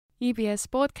EBS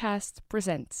Podcast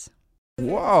presents.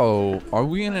 Whoa, are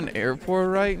we in an airport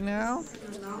right now?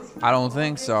 I don't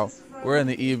think so. We're in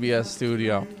the EBS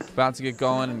studio, about to get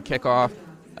going and kick off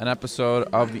an episode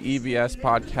of the EBS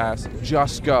podcast,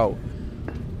 Just Go.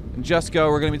 In Just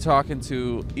Go, we're going to be talking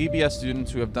to EBS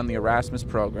students who have done the Erasmus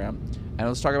program, and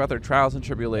let's talk about their trials and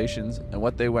tribulations and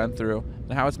what they went through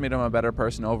and how it's made them a better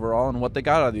person overall and what they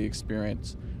got out of the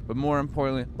experience. But more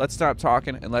importantly, let's stop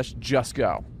talking and let's just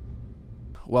go.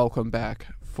 Welcome back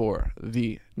for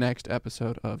the next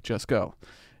episode of Just Go,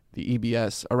 the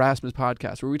EBS Erasmus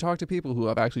podcast, where we talk to people who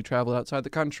have actually traveled outside the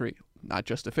country, not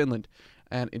just to Finland.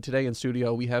 And today in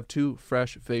studio, we have two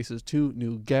fresh faces, two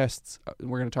new guests.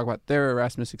 We're going to talk about their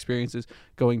Erasmus experiences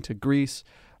going to Greece.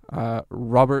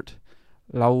 Robert,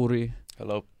 Lauri,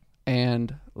 hello,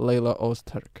 and Leila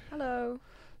Öztürk. Hello.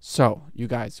 So, you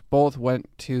guys both went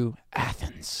to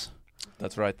Athens.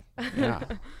 that's right. Yeah.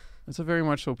 It's a very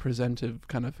much so presentive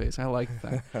kind of face. I like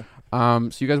that.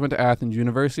 So you guys went to Athens,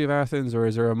 University of Athens, or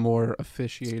is there a more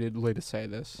officiated way to say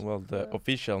this? Well, the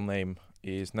official name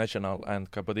is National and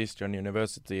Kapodistrian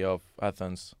University of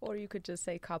Athens. Or you could just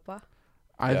say Kappa.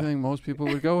 I Yeah. think most people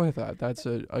would go with that. That's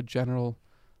a general,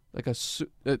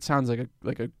 it sounds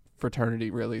like a fraternity,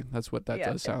 really. That's what that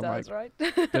does sound like. Right?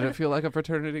 Did it feel like a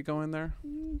fraternity going there?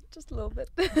 Just a little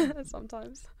bit,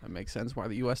 sometimes. That makes sense why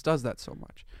the U.S. does that so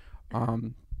much.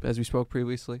 As we spoke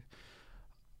previously,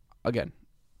 again,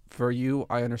 for you,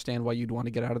 I understand why you'd want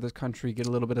to get out of this country, get a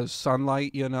little bit of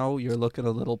sunlight, you're looking a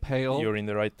little pale. You're in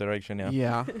the right direction, yeah.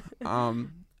 Yeah.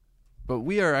 But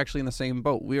we are actually in the same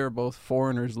boat. We are both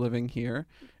foreigners living here,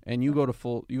 and you go to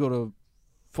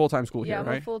full-time school here, I'm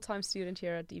right? a full-time student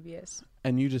here at DBS.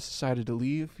 And you just decided to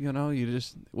leave,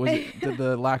 did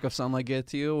the lack of sunlight get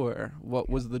to you, or what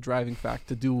was the driving factor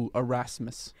to do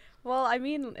Erasmus? Well, I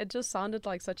mean, it just sounded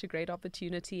like such a great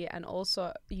opportunity, and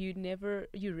also you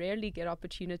rarely get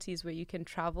opportunities where you can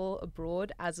travel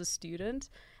abroad as a student,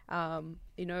 and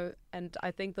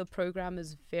I think the program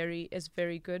is very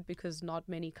good because not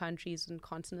many countries and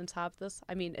continents have this.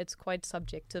 I mean, it's quite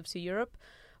subjective to Europe,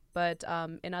 but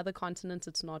in other continents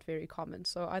it's not very common.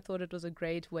 So I thought it was a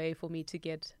great way for me to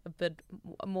get a bit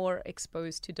more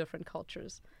exposed to different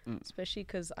cultures, especially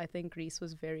because I think Greece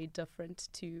was very different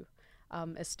to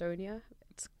Estonia.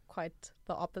 It's quite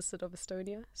the opposite of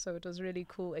Estonia, so it was really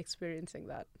cool experiencing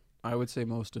that. I would say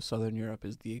most of Southern Europe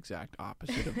is the exact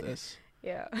opposite of this.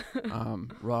 Yeah.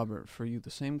 Robert, for you,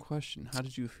 the same question. How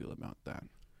did you feel about that?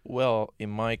 Well,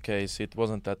 in my case, it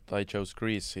wasn't that I chose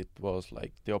Greece. It was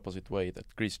like the opposite way,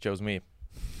 that Greece chose me.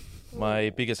 My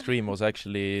biggest dream was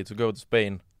actually to go to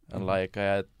Spain, and I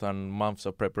had done months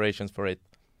of preparations for it.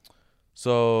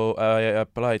 So I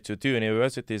applied to 2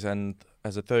 universities, and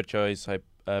as a third choice,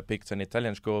 I picked an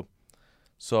Italian school.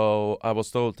 So I was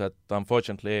told that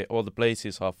unfortunately all the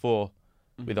places are full.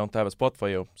 We don't have a spot for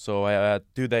you. So I had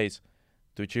 2 days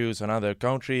to choose another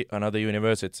country, another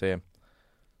university.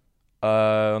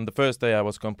 On the first day I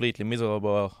was completely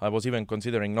miserable. I was even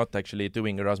considering not actually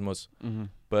doing Erasmus.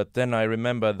 But then I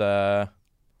remembered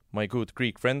my good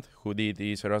Greek friend who did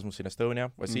his Erasmus in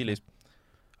Estonia, Vasilis.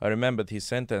 I remembered his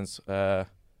sentence.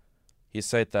 He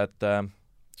said that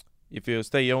if you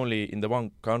stay only in the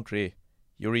one country,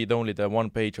 you read only the one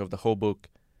page of the whole book.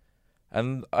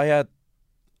 And I had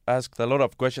asked a lot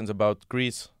of questions about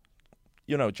Greece,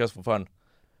 just for fun.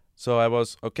 So I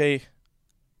was, okay,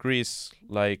 Greece,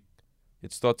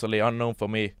 it's totally unknown for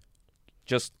me.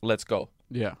 Just let's go.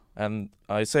 Yeah. And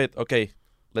I said, okay,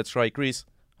 let's try Greece.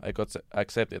 I got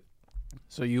accepted.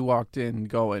 So you walked in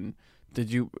going,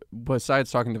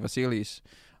 besides talking to Vasilis,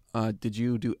 did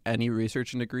you do any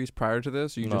research into Greece prior to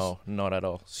this? No, not at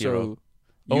all. Zero.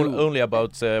 So Only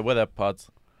about weather parts.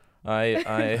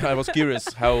 I was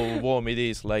curious how warm it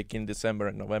is, like in December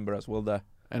and November as well there.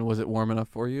 And was it warm enough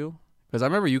for you? Because I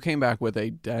remember you came back with a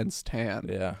dense tan.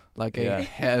 Yeah. A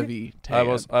heavy tan.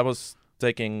 I was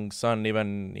taking sun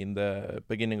even in the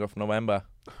beginning of November.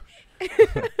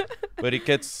 But it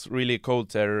gets really cold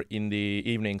there in the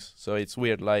evenings, so it's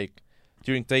weird. Like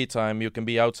during daytime you can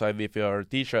be outside with your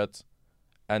t-shirt,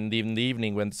 and in the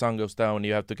evening when the sun goes down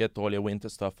you have to get all your winter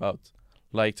stuff out.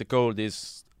 Like the cold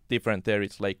is different there.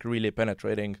 It's like really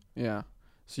penetrating. Yeah.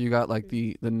 So you got like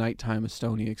the nighttime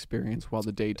Estonia experience while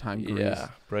the daytime Greece. Yeah,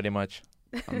 pretty much.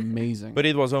 Amazing. But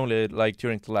it was only like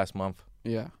during the last month.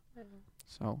 Yeah.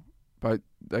 So, but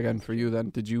again, for you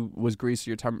then, was Greece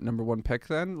your number one pick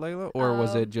then, Leila? Or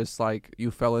was it just like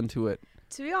you fell into it?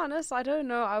 To be honest, I don't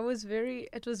know. It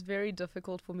was very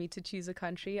difficult for me to choose a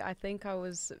country. I think I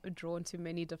was drawn to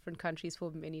many different countries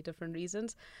for many different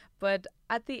reasons. But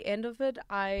at the end of it,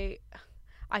 I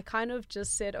I kind of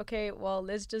just said, okay, well,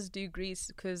 let's just do Greece,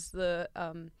 because the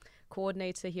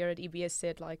coordinator here at EBS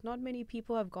said, like, not many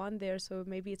people have gone there, so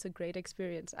maybe it's a great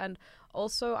experience. And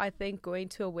also, I think going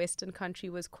to a Western country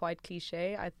was quite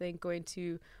cliche. I think going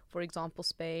to, for example,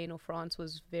 Spain or France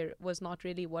was not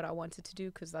really what I wanted to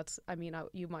do, because that's, I mean,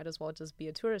 you might as well just be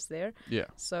a tourist there. Yeah.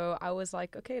 So I was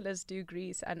like, okay, let's do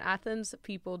Greece. And Athens,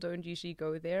 people don't usually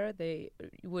go there. They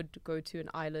would go to an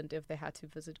island if they had to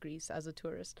visit Greece as a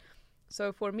tourist.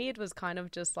 So for me, it was kind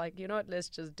of just like, you know what, let's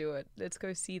just do it. Let's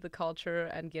go see the culture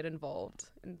and get involved.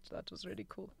 And that was really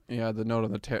cool. Yeah, the note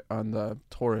on the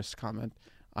tourist comment.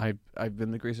 I've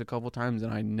been to Greece a couple times,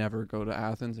 and I never go to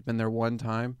Athens. I've been there one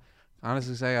time.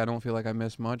 Honestly say, I don't feel like I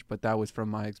missed much, but that was from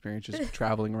my experience just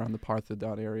traveling around the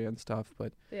Parthodon area and stuff.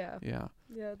 But yeah,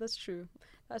 that's true.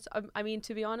 That's I mean,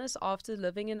 to be honest, after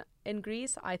living in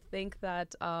Greece, I think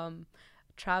that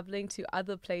traveling to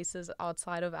other places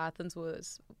outside of Athens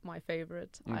was my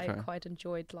favorite. Okay. I quite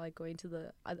enjoyed like going to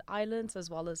the islands as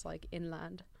well as like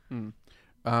inland.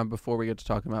 Before we get to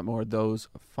talking about more of those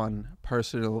fun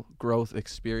personal growth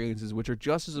experiences, which are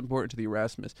just as important to the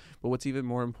Erasmus, but what's even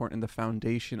more important, the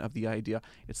foundation of the idea,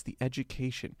 it's the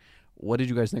education. What did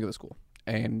you guys think of the school?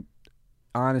 And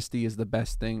honesty is the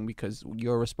best thing, because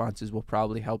your responses will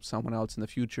probably help someone else in the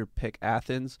future pick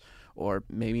Athens, or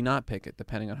maybe not pick it,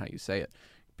 depending on how you say it.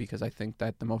 Because I think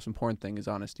that the most important thing is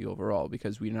honesty overall,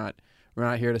 because we're not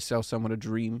here to sell someone a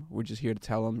dream. We're just here to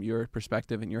tell them your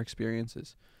perspective and your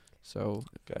experiences. So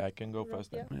okay, I can go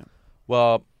first then. Yeah.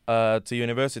 Well, the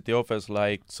university offers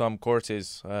like some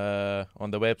courses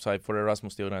on the website for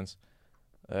Erasmus students.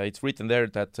 It's written there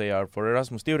that they are for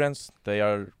Erasmus students. They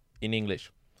are in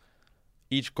English.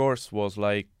 Each course was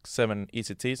like 7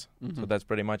 ECTs, so that's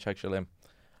pretty much actually.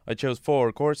 I chose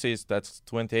 4 courses, that's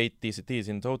 28 ECTs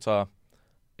in total.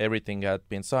 Everything had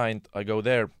been signed. I go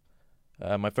there.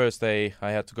 My first day,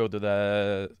 I had to go to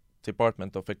the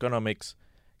Department of Economics,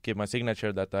 give my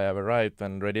signature that I have arrived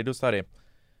and ready to study.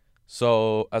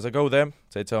 So as I go there,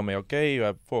 they tell me, okay, you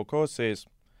have 4 courses.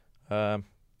 One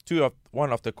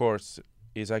of the courses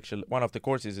is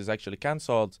actually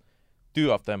cancelled.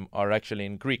 2 of them are actually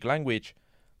in Greek language.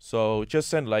 So just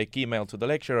send like email to the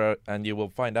lecturer and you will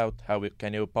find out how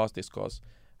can you pass this course.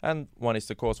 And one is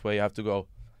the course where you have to go.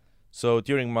 So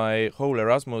during my whole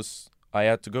Erasmus, I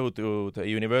had to go to the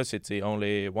university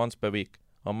only once per week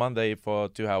on Monday for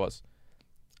 2 hours.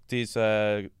 These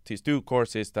 2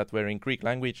 courses that were in Greek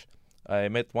language, I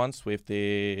met once with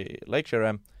the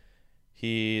lecturer.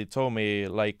 He told me,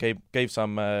 like, gave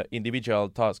some individual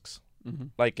tasks,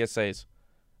 like essays.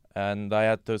 And I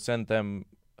had to send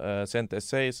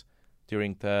essays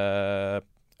during the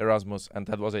Erasmus, and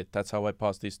that was it. That's how I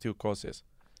passed these 2 courses.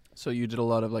 So you did a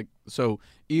lot of so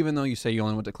even though you say you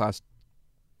only went to class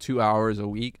 2 hours a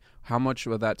week, how much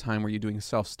of that time were you doing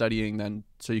self-studying then,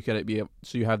 so you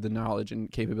have the knowledge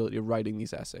and capability of writing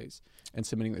these essays and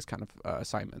submitting this kind of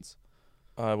assignments?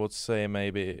 I would say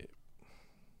maybe,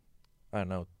 I don't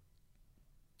know,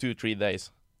 2-3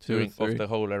 days of the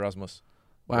whole Erasmus.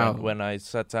 Wow. When I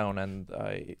sat down and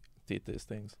I did these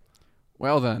things.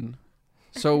 Well then,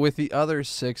 so with the other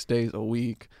 6 days a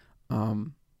week,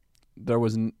 that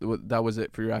was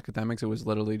it for your academics. It was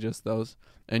literally just those,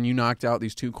 and you knocked out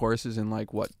these 2 courses in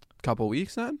like what, couple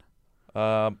weeks then?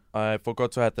 I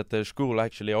forgot to add that the school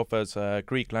actually offers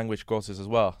Greek language courses as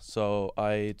well, so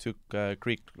I took a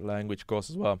Greek language course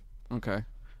as well. Okay,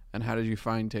 and how did you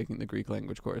find taking the Greek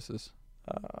language courses?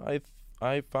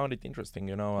 I found it interesting.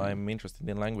 You know, I'm interested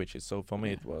in languages, so for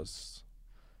me it was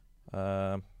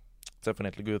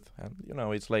definitely good. And you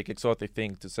know, it's like exotic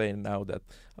thing to say now that,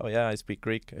 oh yeah, I speak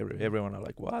Greek. Everyone are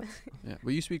like, what? Yeah,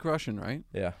 but you speak Russian, right?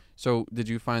 Yeah. So did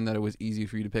you find that it was easy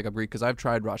for you to pick up Greek? Because I've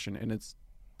tried Russian and it's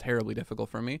terribly difficult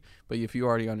for me. But if you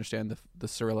already understand the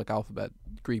Cyrillic alphabet,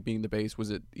 Greek being the base,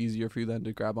 was it easier for you then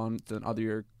to grab on than other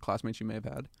your classmates you may have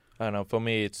had? I don't know. For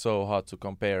me, it's so hard to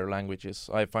compare languages.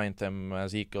 I find them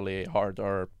as equally hard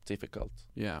or difficult.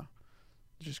 Yeah.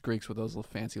 Just Greeks with those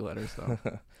little fancy letters, though.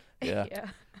 Yeah. Yeah.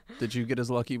 Did you get as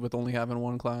lucky with only having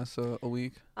 1 class a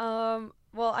week?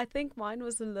 Well, I think mine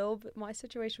was my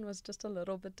situation was just a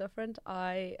little bit different.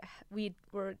 We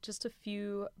were just a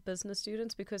few business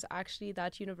students, because actually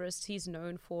that university is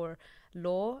known for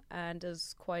law and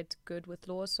is quite good with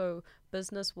law. So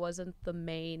business wasn't the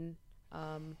main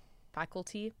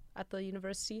faculty at the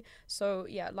university. So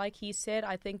yeah, like he said,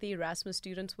 I think the Erasmus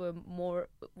students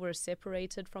were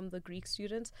separated from the Greek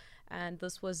students, and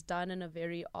this was done in a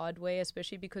very odd way,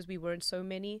 especially because we weren't so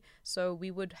many. So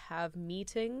we would have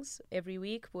meetings every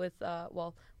week with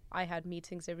I had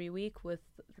meetings every week with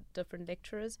different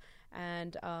lecturers,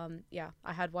 and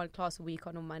I had 1 class a week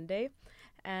on a Monday.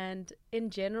 And in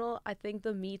general, I think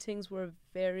the meetings were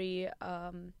very,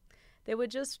 they were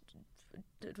just,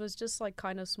 it was just like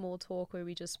kind of small talk where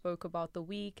we just spoke about the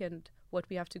week and what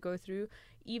we have to go through.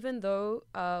 Even though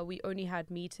we only had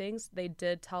meetings, they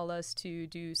did tell us to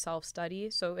do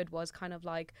self-study. So it was kind of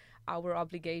like our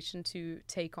obligation to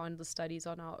take on the studies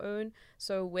on our own.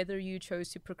 So whether you chose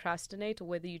to procrastinate or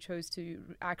whether you chose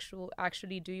to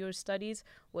actually do your studies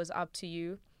was up to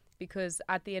you, because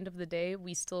at the end of the day,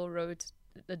 we still wrote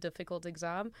a difficult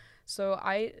exam. So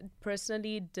I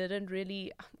personally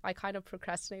I kind of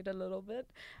procrastinated a little bit,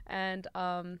 and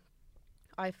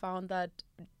I found that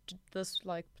this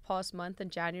like past month in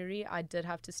January, I did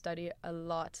have to study a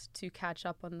lot to catch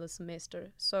up on the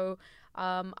semester. So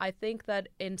I think that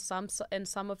in some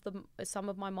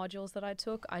of my modules that I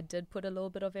took, I did put a little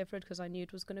bit of effort because I knew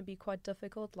it was going to be quite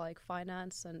difficult, like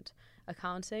finance and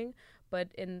accounting. But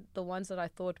in the ones that I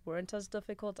thought weren't as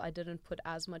difficult, I didn't put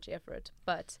as much effort.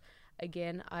 But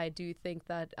again, I do think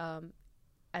that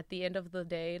at the end of the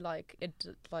day,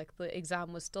 the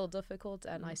exam was still difficult,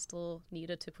 and I still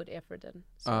needed to put effort in.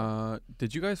 So.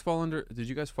 Did you guys fall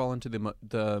into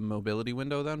the mobility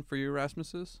window then for your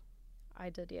Erasmuses? I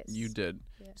did, yes. You did.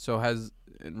 Yeah. So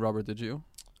Robert, did you?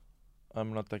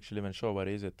 I'm not actually even sure what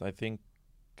is it. I think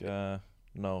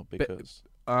no, because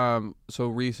so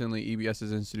recently EBS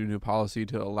has instituted a new policy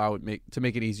to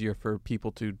make it easier for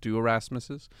people to do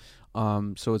Erasmuses.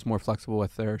 So it's more flexible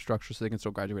with their structure, so they can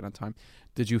still graduate on time.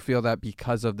 Did you feel that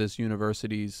because of this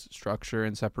university's structure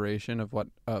and separation of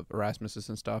Erasmuses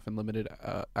and stuff and limited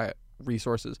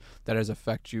resources, that has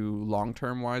affected you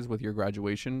long-term wise with your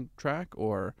graduation track,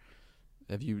 or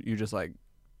have you just had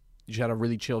a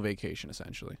really chill vacation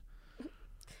essentially?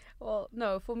 Well,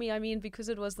 no, for me, I mean, because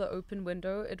it was the open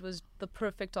window, it was the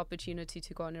perfect opportunity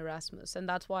to go on Erasmus. And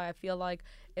that's why I feel like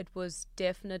it was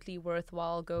definitely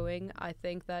worthwhile going. I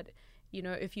think that,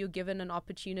 if you're given an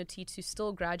opportunity to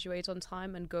still graduate on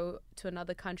time and go to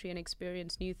another country and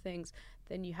experience new things,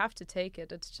 then you have to take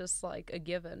it. It's just like a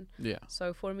given. Yeah.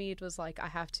 So for me, it was like, I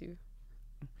have to.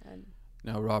 And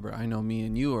now, Robert, I know me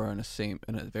and you are in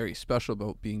a very special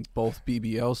boat, being both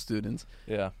BBL students.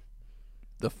 Yeah.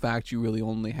 The fact you really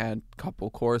only had a couple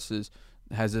courses,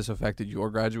 has this affected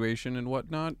your graduation and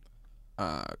whatnot?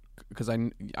 Because I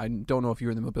don't know if you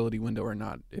were in the mobility window or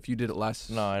not. If you did it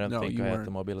less, no, I don't think I had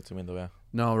the mobility window. Yeah.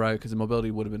 No, right? Because the mobility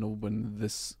would have been open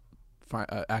this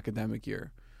academic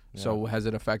year. Yeah. So has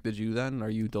it affected you then? Are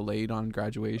you delayed on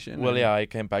graduation? Well, yeah, I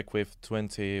came back with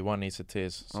 21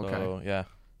 ECTs. So okay. Yeah.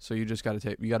 So you just got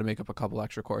to make up a couple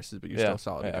extra courses, but you're still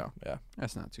solid to go. Yeah,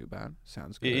 that's not too bad.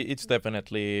 Sounds good. It's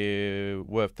definitely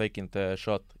worth taking the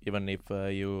shot, even if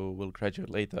you will graduate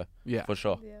later. Yeah, for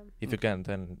sure. Yeah. If you can,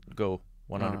 then go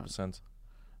 100%.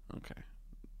 Okay.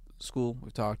 School,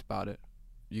 we've talked about it.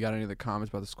 You got any other comments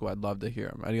about the school? I'd love to hear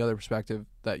them. Any other perspective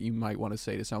that you might want to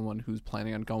say to someone who's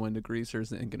planning on going to Greece or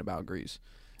is thinking about Greece?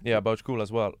 Yeah, about school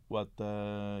as well. What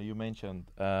you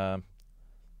mentioned.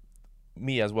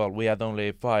 Me as well, we had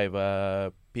only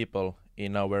 5 people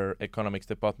in our economics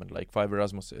department, like 5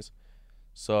 Erasmuses.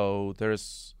 So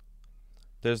there's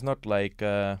not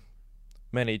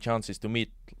many chances to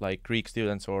meet like Greek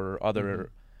students or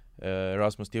other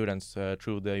Erasmus students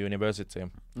through the university.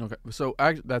 Okay, so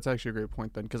that's actually a great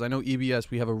point then, because I know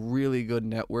EBS, we have a really good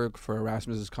network for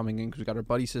Erasmuses coming in, because we got our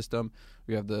buddy system,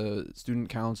 we have the student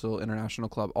council, international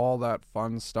club, all that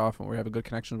fun stuff, and we have a good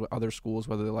connection with other schools,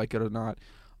 whether they like it or not.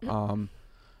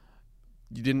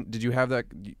 Did you have that?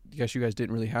 I guess you guys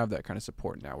didn't really have that kind of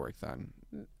support network then.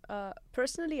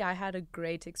 Personally, I had a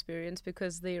great experience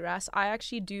because I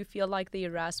actually do feel like the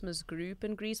Erasmus group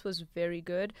in Greece was very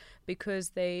good, because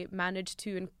they managed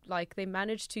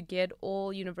to get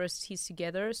all universities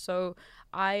together. So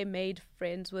I made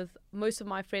friends with, most of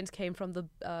my friends came from the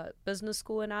business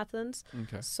school in Athens.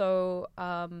 Okay. So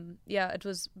it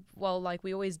was,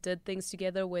 we always did things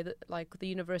together where the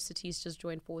universities just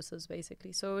joined forces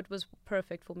basically. So it was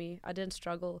perfect for me. I didn't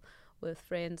struggle with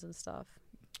friends and stuff.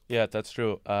 Yeah, that's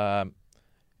true.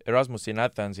 Erasmus in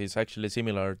Athens is actually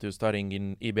similar to studying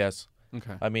in EBS.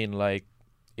 Okay. I mean,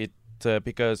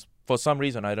 because for some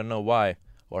reason, I don't know why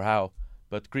or how,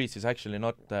 but Greece is actually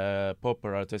not a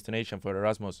popular destination for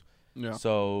Erasmus. Yeah.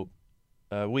 So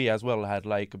we as well had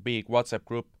a big WhatsApp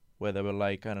group where there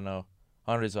were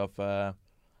hundreds of other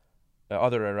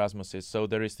Erasmuses. So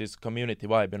there is this community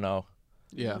vibe,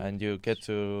 Yeah. And you get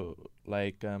to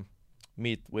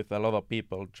meet with a lot of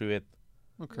people through it.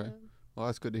 Okay. Yeah. Well,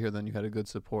 that's good to hear. Then you had a good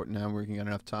support network. You got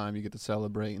enough time. You get to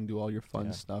celebrate and do all your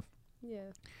fun stuff.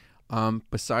 Yeah.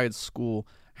 Besides school,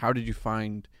 how did you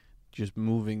find just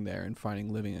moving there and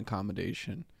finding living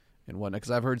accommodation and whatnot?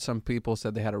 Because I've heard some people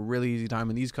said they had a really easy time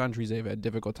in these countries. They've had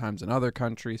difficult times in other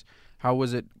countries. How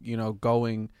was it,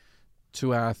 going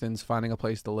to Athens, finding a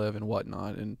place to live and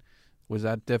whatnot? And was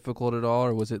that difficult at all,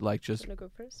 or was it like just Wanna go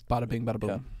first? bada bing, bada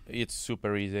boom? Yeah, it's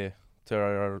super easy. There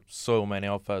are so many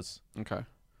of us. Okay.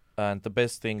 And the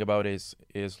best thing about it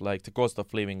is like the cost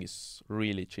of living is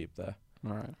really cheap there.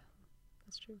 All right.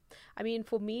 That's true. I mean,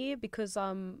 for me, because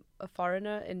I'm a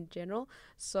foreigner in general,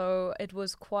 so it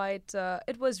was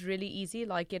it was really easy,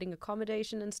 like getting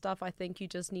accommodation and stuff. I think you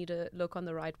just need to look on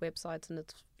the right websites and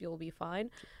you'll be fine.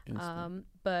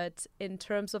 But in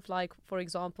terms of like, for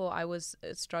example, I was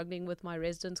struggling with my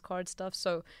residence card stuff.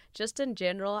 So just in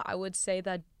general, I would say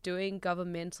that doing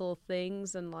governmental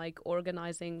things and like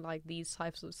organizing like these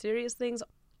types of serious things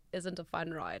isn't a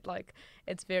fun ride. Like,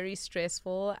 it's very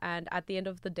stressful, and at the end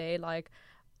of the day, like,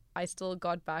 I still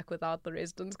got back without the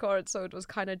residence card, so it was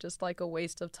kind of just like a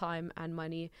waste of time and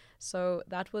money. So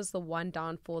that was the one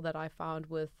downfall that I found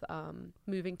with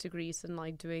moving to Greece and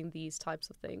like doing these types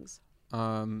of things.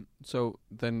 So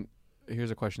then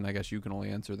here's a question I guess you can only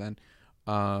answer then.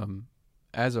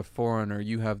 As a foreigner,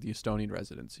 you have the Estonian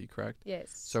residency, correct?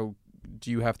 Yes. So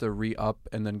do you have to re-up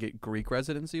and then get Greek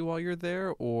residency while you're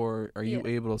there, or are you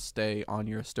able to stay on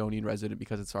your Estonian resident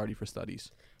because it's already for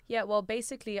studies? Yeah, well,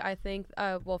 basically, I think,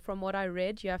 from what I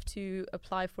read, you have to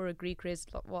apply for a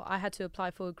I had to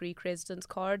apply for a Greek residence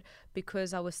card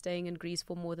because I was staying in Greece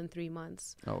for more than 3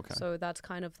 months. Oh, okay. So that's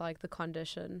kind of like the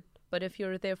condition. But if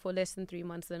you're there for less than 3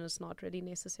 months, then it's not really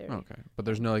necessary. Okay. But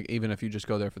there's no, like, even if you just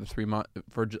go there for the 3 months,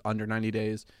 under 90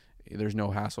 days, there's no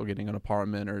hassle getting an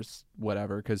apartment or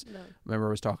whatever. Because remember,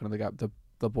 I was talking to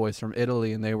the boys from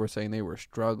Italy, and they were saying they were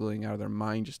struggling out of their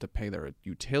mind just to pay their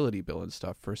utility bill and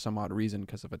stuff for some odd reason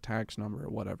because of a tax number or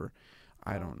whatever.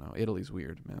 I don't know. Italy's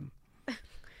weird, man.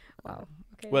 Wow.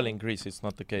 Okay. Well, in Greece, it's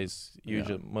not the case.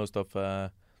 Usually, most of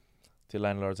the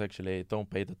landlords actually don't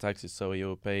pay the taxes, so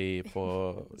you pay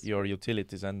for your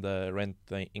utilities and rent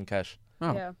in cash.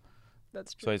 Oh. Yeah,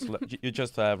 that's true. So it's you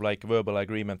just have like verbal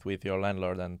agreement with your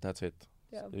landlord, and that's it.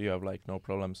 Yeah. So you have like no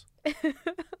problems.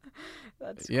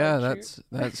 That's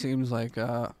that seems like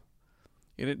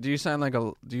do you sign like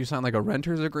a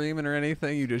renter's agreement or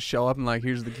anything? You just show up and like,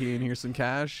 here's the key and here's some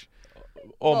cash?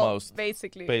 Almost. Well,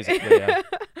 basically, yeah.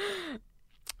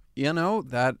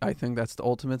 That I think that's the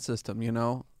ultimate system,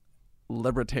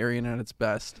 libertarian at its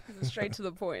best. Straight to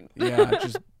the point. Yeah,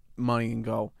 just money and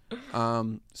go.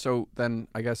 So then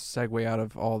I guess segue out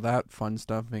of all that fun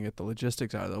stuff and get the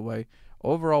logistics out of the way.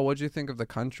 Overall, what did you think of the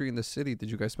country and the city? Did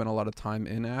you guys spend a lot of time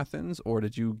in Athens, or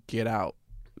did you get out,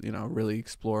 really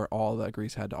explore all that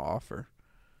Greece had to offer?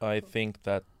 I think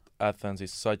that Athens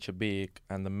is such a big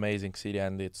and amazing city,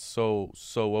 and it's so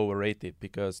overrated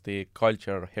because the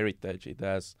culture heritage it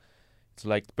has. It's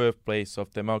like the birthplace of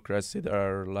democracy. There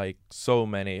are like so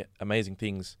many amazing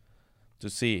things to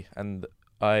see, and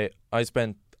I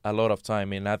spent a lot of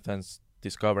time in Athens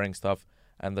discovering stuff,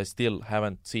 and I still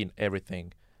haven't seen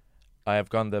everything. I have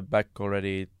gone there back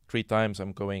already 3 times.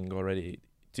 I'm going already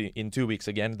in 2 weeks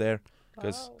again there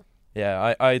because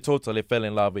I totally fell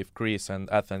in love with Greece, and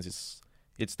Athens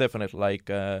it's definitely like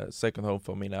a second home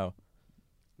for me now.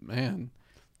 Man,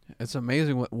 it's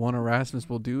amazing what one Erasmus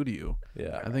will do to you.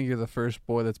 Yeah, I think you're the first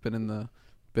boy that's been in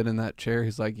that chair.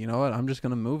 He's like, you know what? I'm just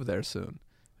gonna move there soon.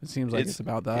 It seems like it's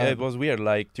about that. Yeah, it was weird.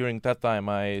 Like during that time,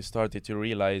 I started to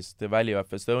realize the value of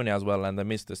Estonia as well, and I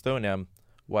missed Estonia.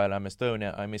 While I'm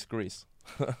Estonia, I miss Greece.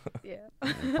 Yeah.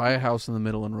 Buy a house in the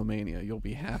middle in Romania. You'll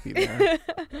be happy there.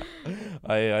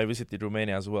 I visited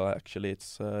Romania as well. Actually,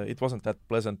 it wasn't that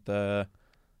pleasant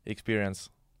experience.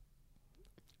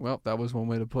 Well, that was one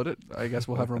way to put it. I guess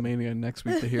we'll have Romania next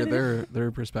week to hear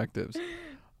their perspectives.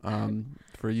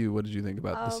 For you, what did you think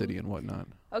about the city and whatnot?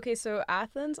 Okay, so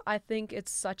Athens, I think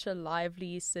it's such a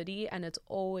lively city, and it's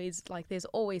always like there's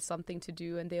always something to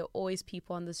do, and there are always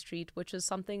people on the street, which is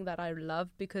something that I love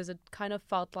because it kind of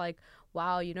felt like,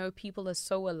 wow, people are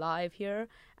so alive here.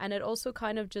 And it also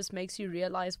kind of just makes you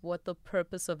realize what the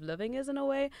purpose of living is in a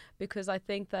way, because I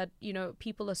think that,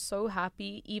 people are so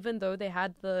happy, even though they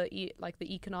had the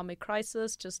economic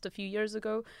crisis just a few years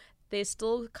ago. They're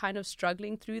still kind of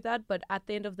struggling through that, but at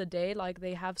the end of the day, like,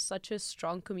 they have such a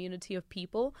strong community of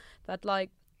people that, like,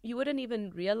 you wouldn't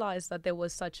even realize that there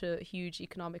was such a huge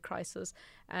economic crisis.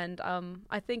 And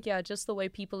I think, just the way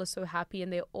people are so happy,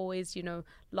 and they're always,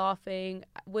 laughing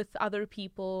with other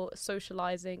people,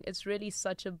 socializing. It's really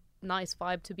such a nice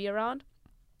vibe to be around.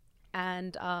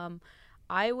 And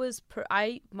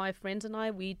my friends and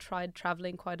I, we tried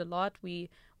traveling quite a lot. We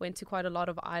went to quite a lot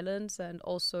of islands and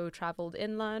also traveled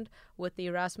inland with the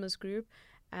Erasmus group.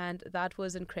 and that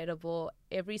was incredible.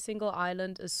 Every single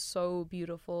island is so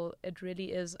beautiful. It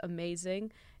really is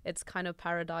amazing. It's kind of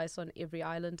paradise on every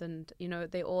island, and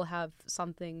they all have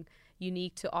something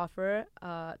unique to offer.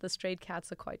 The stray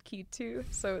cats are quite cute too,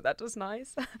 so that was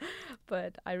nice.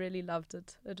 But I really loved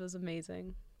it. It was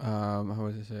amazing. How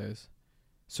would I say this?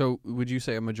 So would you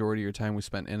say a majority of your time was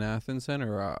spent in Athens then,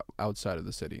 or outside of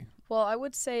the city? Well, I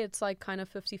would say it's like kind of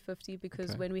 50-50 because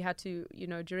Okay. when we had to,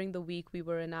 during the week we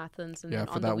were in Athens, and Yeah, then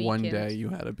for on that the one weekend, day you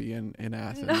had to be in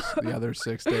Athens. The other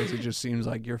 6 days, it just seems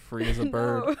like you're free as a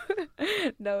bird. No.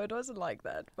 No, it wasn't like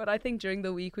that. But I think during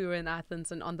the week we were in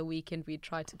Athens, and on the weekend we'd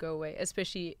try to go away,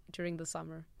 especially during the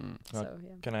summer. Mm. So,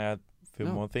 yeah. Can I add a few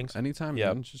No. more things? Anytime,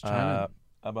 Yeah, man. Just chime in.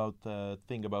 about the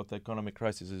thing about the economic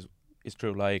crisis is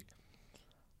true. Like,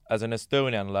 as an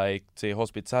Estonian, like the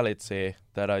hospitality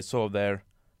that I saw there,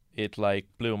 it like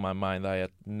blew my mind. I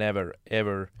had never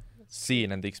ever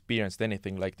seen and experienced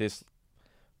anything like this.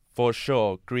 For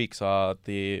sure, Greeks are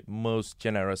the most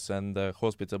generous and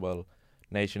hospitable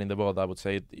nation in the world. I would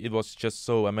say it was just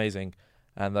so amazing,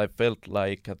 and I felt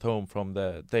like at home from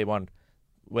the day one.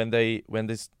 When they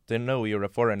know you're a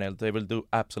foreigner, they will do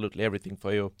absolutely everything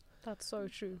for you. That's so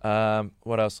true.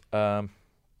 What else?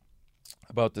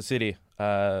 About the city,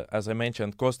 as I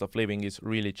mentioned, cost of living is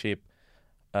really cheap.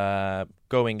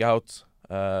 Going out,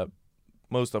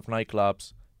 most of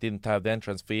nightclubs didn't have the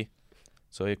entrance fee,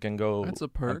 so you can go That's a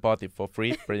and perk. party for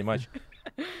free, pretty much.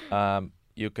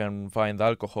 You can find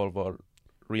alcohol for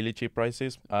really cheap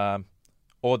prices.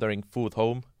 Ordering food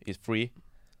home is free.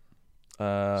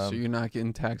 So you're not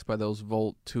getting taxed by those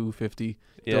Volt 250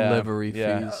 yeah, delivery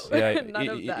yeah, fees. Yeah, None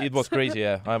of that. it was crazy.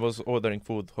 Yeah, I was ordering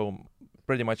food home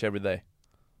pretty much every day.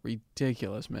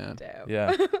 Ridiculous, man. Damn.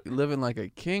 Yeah, You're living like a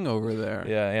king over there.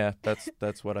 yeah.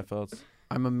 That's what I felt.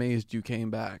 I'm amazed you came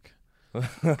back.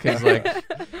 Because, like,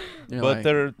 you're But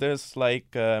like, there's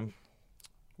like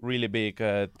really big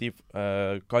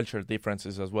culture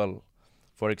differences as well.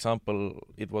 For example,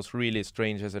 it was really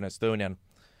strange as an Estonian.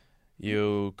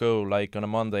 You go like on a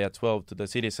Monday at 12 to the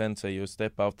city center, you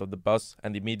step out of the bus,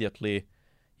 and immediately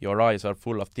your eyes are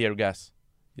full of tear gas.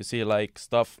 You see like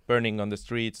stuff burning on the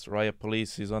streets, riot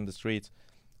police is on the streets.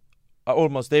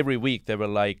 Almost every week there were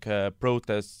like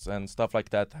protests and stuff like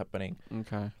that happening.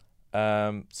 okay.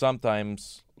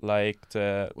 Sometimes like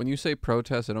the When you say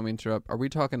protest, I don't mean to interrupt. Are we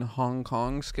talking Hong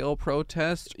Kong scale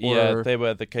protests? Or yeah, they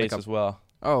were the case a- as well.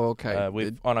 Oh, okay.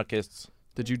 With anarchists.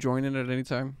 Did you join in at any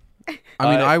time?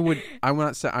 I mean,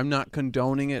 I'm not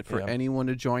condoning it for Yeah. anyone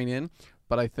to join in,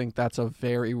 but I think that's a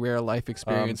very rare life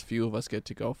experience few of us get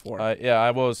to go for.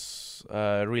 I was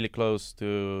really close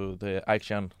to the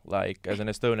action. Like as an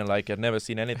Estonian, like I'd never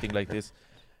seen anything like this,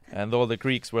 and all the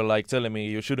Greeks were like telling me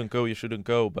you shouldn't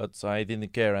go, but I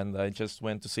didn't care, and I just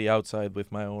went to see outside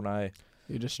with my own eye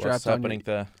You just what's strapped on happening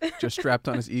there, just strapped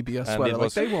on his EBS And sweater. it Like,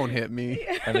 was- they won't hit me.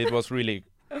 and it was really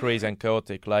crazy and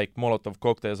chaotic. Like Molotov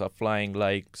cocktails are flying,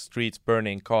 like streets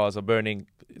burning, cars are burning.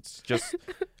 It's just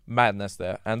madness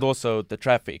there. And also the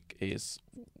traffic is.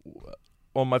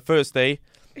 On my first day,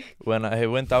 when I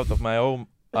went out of my home,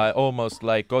 I almost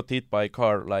like got hit by a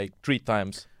car like 3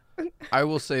 times. I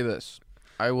will say this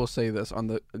on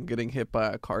the getting hit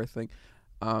by a car thing.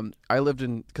 I lived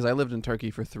in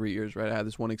Turkey for 3 years, right? I had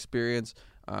this one experience.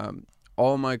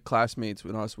 All my classmates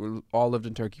we all lived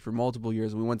in Turkey for multiple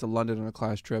years. We went to London on a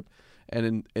class trip,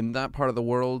 and in that part of the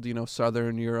world,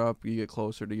 Southern Europe, you get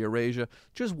closer to Eurasia,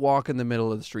 just walk in the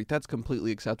middle of the street. That's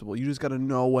completely acceptable. You just got to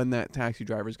know when that taxi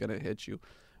driver is going to hit you.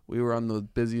 We were on the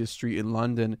busiest street in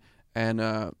London, and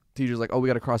teacher's like, oh, we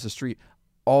got to cross the street.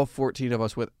 All 14 of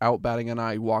us, without batting an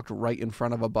eye, walked right in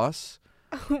front of a bus,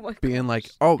 Oh my being like,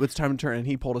 oh, it's time to turn. And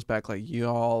he pulled us back like,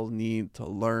 y'all need to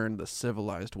learn the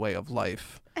civilized way of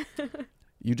life.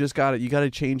 You got to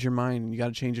change your mind. You got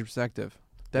to change your perspective.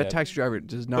 That Yeah. taxi driver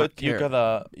does not But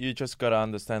care. you just gotta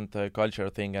understand the culture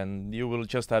thing, and you will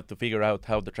just have to figure out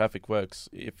how the traffic works.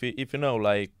 If you know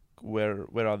like where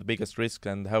are the biggest risks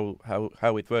and how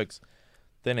it works,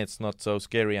 then it's not so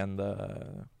scary and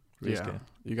risky. Yeah.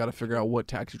 You got to figure out what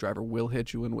taxi driver will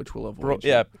hit you and which will avoid you.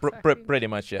 Yeah, Exactly. pretty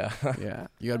much, yeah. Yeah.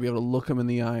 You got to be able to look him in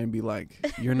the eye and be like,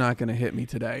 you're not going to hit me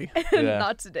today. Yeah.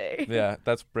 Not today. Yeah,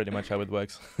 that's pretty much how it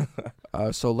works.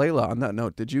 So, Layla, on that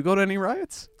note, did you go to any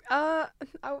riots?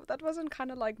 That wasn't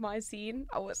kind of like my scene.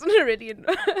 I wasn't really in.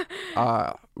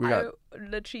 We got I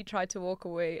literally tried to walk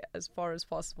away as far as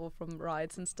possible from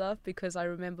riots and stuff because I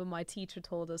remember my teacher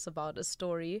told us about a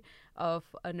story of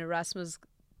an Erasmus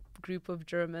group of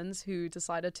Germans who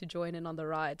decided to join in on the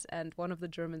riots, and one of the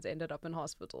Germans ended up in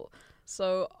hospital.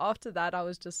 So after that, I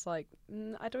was just like,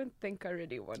 I don't think I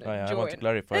really want to join. I want to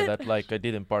clarify that, like, I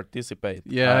didn't participate.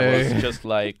 Yeah, I yeah, was yeah. just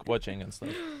like watching and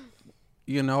stuff.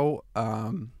 You know,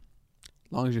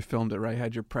 as long as you filmed it right,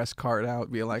 had your press card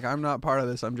out, be like, I'm not part of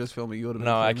this, I'm just filming. You would have been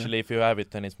No, filming. actually, if you have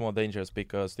it, then it's more dangerous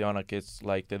because the anarchists,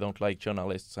 like, they don't like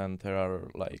journalists, and there are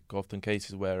like often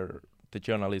cases where the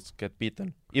journalists get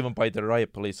beaten, even by the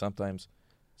riot police sometimes.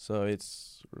 So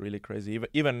it's really crazy.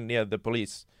 Even near the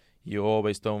police, you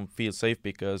always don't feel safe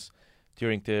because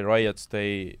during the riots,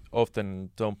 they often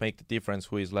don't make the difference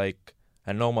who is like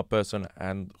a normal person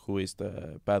and who is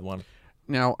the bad one.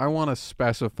 Now, I want to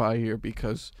specify here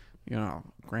because, you know,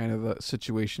 granted the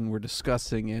situation we're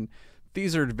discussing, and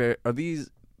these are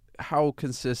how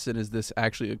consistent is this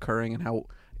actually occurring, and how,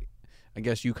 I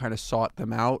guess you kind of sought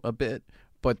them out a bit,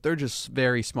 but they're just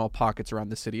very small pockets around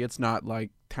the city. It's not like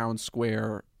town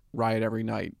square riot every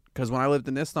night. Because when I lived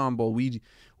in Istanbul,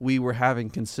 we were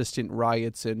having consistent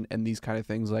riots and these kind of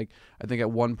things. Like, I think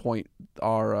at one point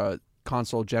our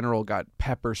consul general got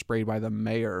pepper sprayed by the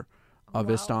mayor of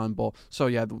Wow. Istanbul. So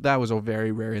yeah, that was a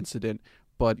very rare incident.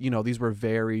 But, you know, these were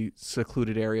very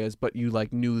secluded areas, but you,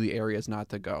 like, knew the areas not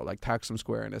to go. Like, Taksim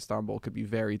Square in Istanbul could be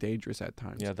very dangerous at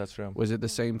times. Yeah, that's true. Was it the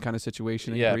same kind of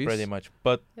situation in Yeah, Greece? pretty much.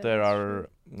 But Yeah, there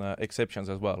that's are exceptions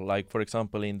as well. Like, for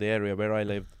example, in the area where I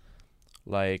lived,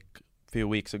 like, a few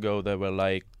weeks ago, there were,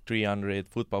 like, 300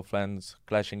 football fans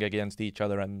clashing against each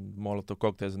other, and Molotov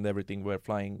cocktails and everything were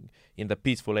flying in the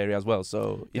peaceful area as well.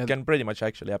 So Yeah, it can pretty much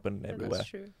actually happen Yeah, everywhere. that's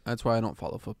true. That's why I don't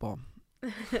follow football.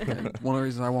 And one of the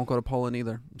reasons I won't go to Poland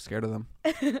either. I'm scared of them.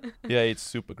 Yeah, it's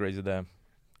super crazy there.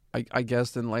 I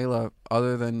guess then, Layla,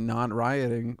 other than not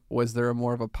rioting, was there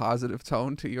more of a positive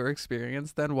tone to your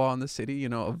experience then while in the city, you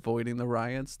know, avoiding the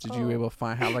riots? Did you Oh. able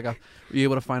to were you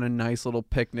able to find a nice little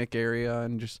picnic area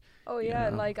and just Oh yeah,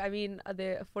 know. like I mean,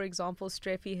 there, for example,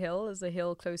 Strefi Hill is a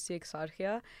hill close to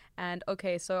Exarchia, and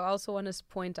okay, so I also want to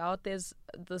point out there's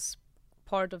this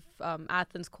part of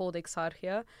Athens called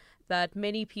Exarchia that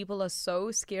many people are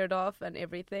so scared of and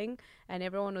everything, and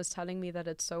everyone was telling me that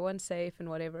it's so unsafe and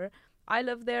whatever. I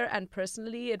live there, and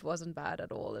personally, it wasn't bad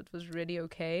at all. It was really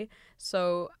okay.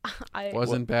 So I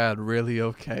wasn't bad, really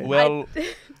okay? Well,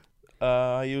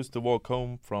 I used to walk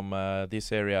home from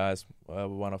this area as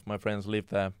one of my friends lived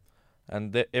there.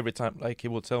 And every time, like, he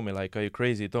would tell me, like, are you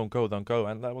crazy? Don't go, don't go.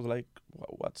 And I was like,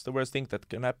 what's the worst thing that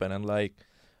can happen? And, like,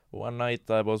 one night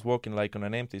I was walking, like, on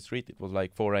an empty street. It was,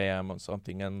 like, 4 a.m. or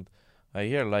something. And I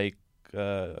hear, like,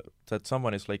 that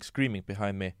someone is, like, screaming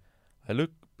behind me. I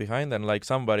look behind and, like,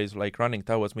 somebody's, like, running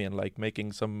towards me and, like,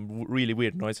 making some really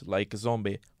weird noises, like a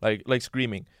zombie, like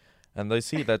screaming. And I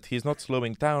see that he's not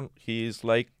slowing down. He's,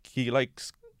 like,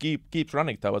 keeps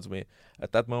running towards me.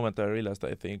 At that moment, I realized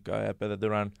I think I had better to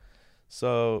run.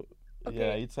 So, Okay.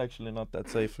 yeah, it's actually not that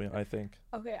safe, I think.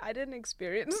 Okay, I didn't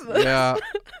experience this. Yeah.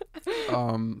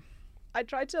 I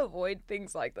tried to avoid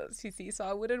things like this, you see, so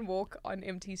I wouldn't walk on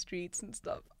empty streets and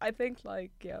stuff. I think,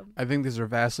 like, yeah. I think these are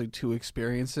vastly two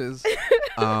experiences.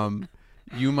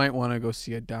 You might want to go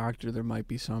see a doctor. There might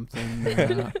be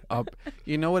something up.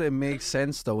 You know what? It makes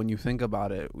sense, though, when you think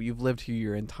about it. You've lived here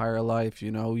your entire life,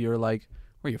 you know. You're like,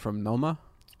 where are you from, Noma?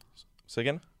 So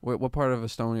again, What part of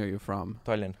Estonia are you from?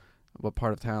 Tallinn. What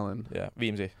part of Tallinn? Yeah,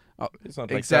 Viimsi. Oh, It's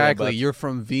not like exactly. Tallinn, You're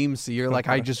from Viimsi. You're like,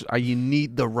 you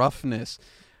need the roughness.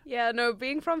 Yeah, no,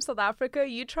 being from South Africa,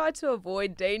 you try to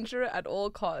avoid danger at all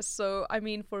costs. So, I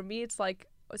mean, for me, it's like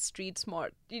a street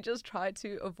smart. You just try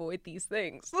to avoid these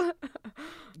things.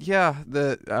 Yeah,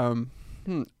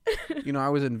 you know, I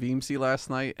was in Viimsi last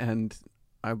night, and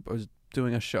I was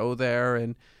doing a show there,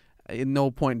 and at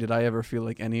no point did I ever feel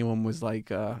like anyone was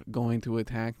like going to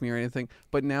attack me or anything.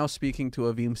 But now, speaking to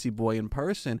a Viimsi boy in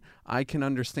person, I can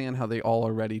understand how they all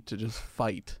are ready to just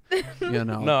fight. You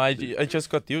know, No, I just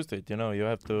got used to it. You know, you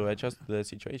have to adjust to the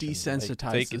situation.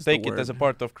 Desensitized Like, is the take it as a word.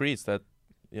 part of Greece that,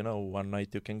 you know, one night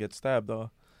you can get stabbed, or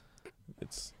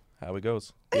it's how it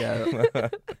goes. yeah.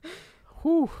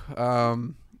 Whew.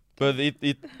 But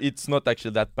it's not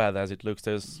actually that bad as it looks.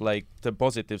 There's, like, the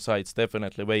positive sides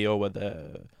definitely way over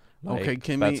the, like, Okay,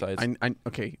 can bad we? sides.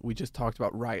 Okay, we just talked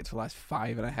about riots for the last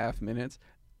 5.5 minutes.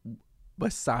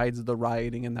 Besides the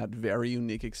rioting and that very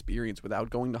unique experience, without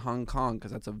going to Hong Kong,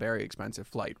 because that's a very expensive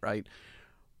flight, right?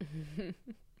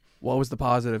 What was the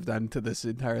positive then to this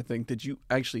entire thing? Did you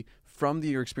actually, from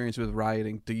your experience with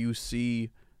rioting, do you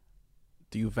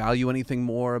value anything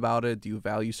more about it? Do you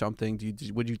value something?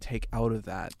 Would you take out of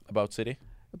that? About city?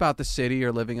 About the city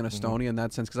or living in Mhm. Estonia in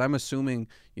that sense? Because I'm assuming,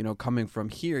 you know, coming from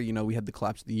here, you know, we had the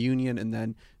collapse of the Union, and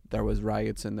then there was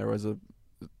riots, and there was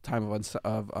time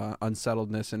of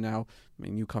unsettledness, and now, I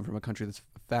mean, you come from a country that's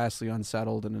vastly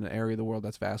unsettled and in an area of the world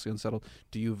that's vastly unsettled.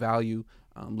 Do you value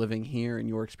living here, and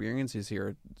your experiences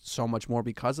here so much more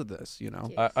because of this? You know,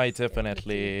 Yes, I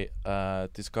definitely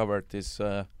discovered this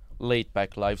laid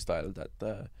back lifestyle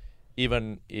that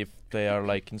even if they are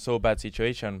like in so bad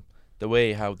situation, the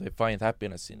way how they find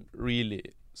happiness in really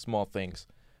small things,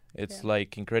 it's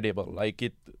like incredible. Like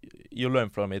you learn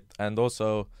from it. And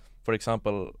also, for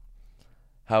example,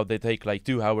 how they take like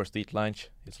 2 hours to eat lunch,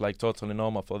 it's like totally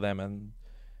normal for them. And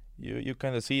you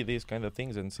kind of see these kind of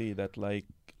things and see that like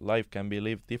life can be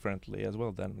lived differently as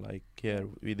well than like here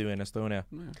we do in Estonia,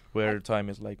 where time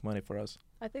is like money for us.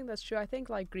 I think that's true. I think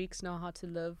like Greeks know how to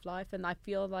live life, and I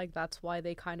feel like that's why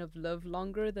they kind of live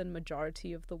longer than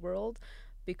majority of the world,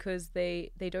 because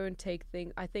they don't take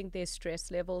things. I think their stress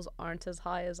levels aren't as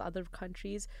high as other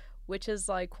countries, which is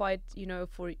like quite, you know,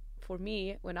 for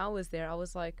me when I was there, I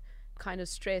was like kind of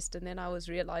stressed, and then I was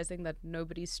realizing that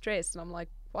nobody's stressed, and I'm like,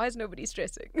 why is nobody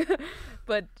stressing?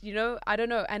 But you know, I don't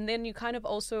know. And then you kind of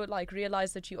also like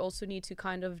realize that you also need to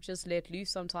kind of just let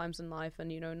loose sometimes in life,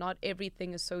 and you know, not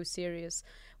everything is so serious,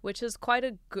 which is quite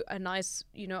a nice,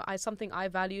 you know, something I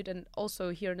valued. And also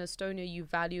here in Estonia, you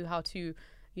value how to,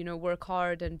 you know, work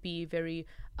hard and be very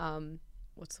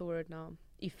what's the word now,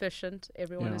 efficient.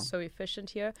 Everyone is so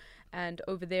efficient here, and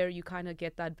over there you kind of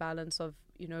get that balance of,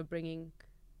 you know, bringing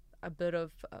a bit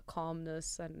of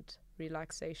calmness and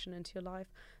relaxation into your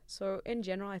life. So in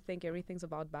general, I think everything's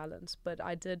about balance, but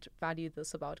I did value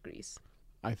this about Greece.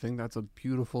 I think that's a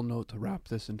beautiful note to wrap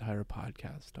this entire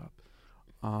podcast up.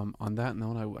 On that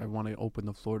note, I want to open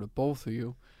the floor to both of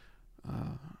you.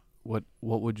 What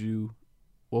would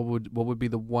be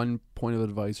the one point of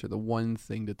advice or the one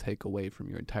thing to take away from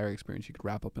your entire experience you could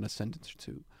wrap up in a sentence or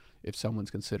two if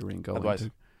someone's considering going Advice.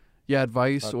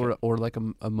 advice, Okay. or like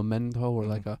a memento, or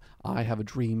like a I have a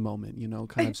dream moment, you know,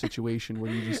 kind of situation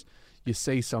where you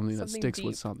say something that Something sticks deep.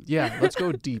 with something. Yeah, let's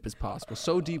go deep as possible.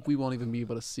 So deep we won't even be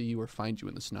able to see you or find you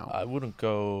in the snow. I wouldn't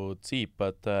go deep,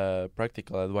 but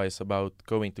practical advice about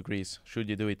going to Greece. Should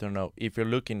you do it or no? If you're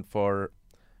looking for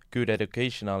good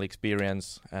educational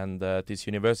experience and this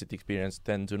university experience,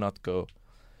 then do not go.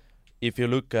 If you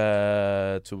look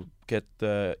to get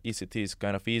ECTs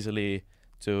kind of easily,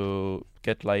 to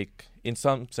get like in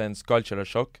some sense cultural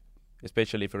shock,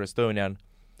 especially if you're Estonian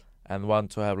and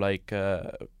want to have like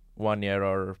 1 year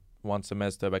or 1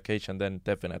 semester vacation, then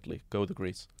definitely go to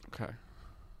Greece. Okay.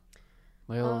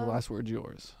 Layla, the last word's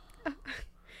yours.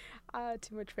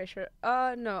 Too much pressure.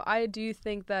 No, I do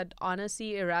think that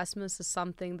honestly, Erasmus is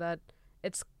something that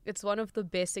it's one of the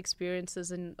best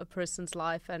experiences in a person's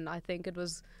life, and I think it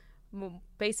was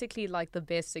basically like the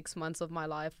best 6 months of my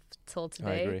life till I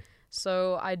today. agree.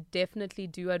 So I definitely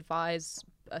do advise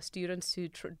students to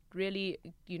really,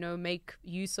 you know, make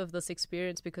use of this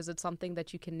experience, because it's something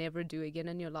that you can never do again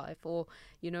in your life, or,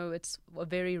 you know, it's a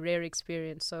very rare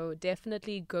experience. So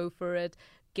definitely go for it.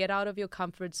 Get out of your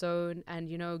comfort zone and,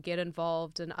 you know, get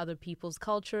involved in other people's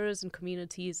cultures and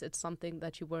communities. It's something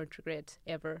that you won't regret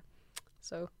ever.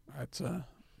 So That's a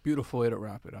beautiful way to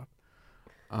wrap it up.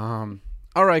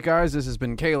 All right, guys, this has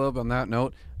been Caleb. On that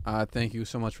note, thank you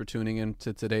so much for tuning in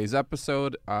to today's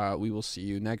episode. We will see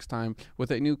you next time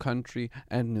with a new country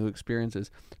and new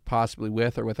experiences, possibly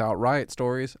with or without riot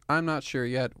stories. I'm not sure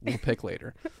yet. We'll pick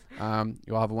later.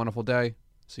 You all have a wonderful day.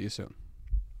 See you soon.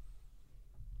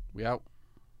 We out.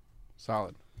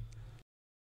 Solid.